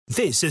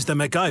This is the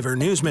MacIver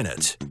News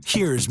Minute.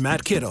 Here's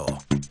Matt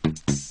Kittle.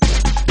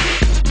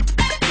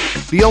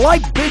 Do you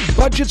like big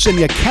budgets and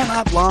you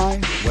cannot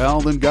lie? Well,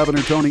 then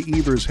Governor Tony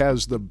Evers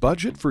has the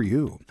budget for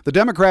you. The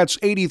Democrats'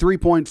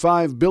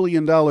 $83.5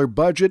 billion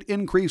budget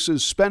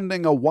increases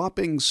spending a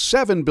whopping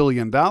 $7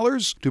 billion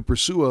to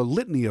pursue a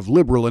litany of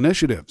liberal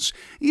initiatives.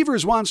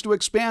 Evers wants to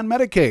expand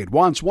Medicaid,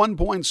 wants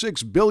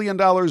 $1.6 billion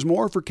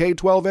more for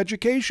K-12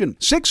 education,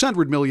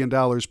 $600 million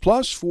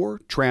plus for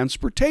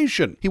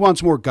transportation. He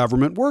wants more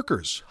government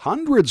workers,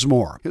 hundreds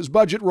more. His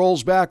budget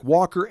rolls back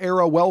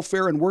Walker-era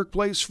welfare and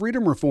workplace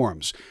freedom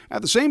reforms.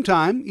 At the same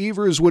time,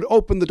 Evers would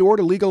open the door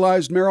to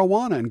legalized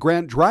marijuana and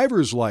grant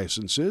driver's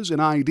licenses and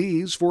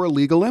IDs for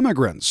illegal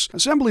immigrants.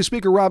 Assembly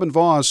Speaker Robin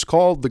Vos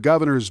called the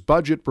governor's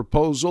budget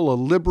proposal a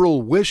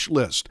liberal wish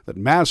list that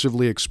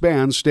massively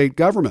expands state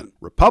government.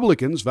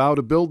 Republicans vow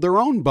to build their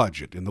own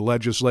budget in the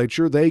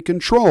legislature they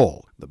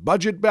control. The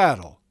budget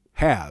battle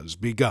has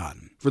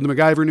begun. For the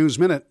MacIver News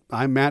Minute,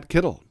 I'm Matt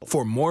Kittle.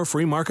 For more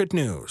free market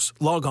news,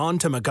 log on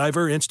to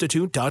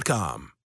MacIverinstitute.com.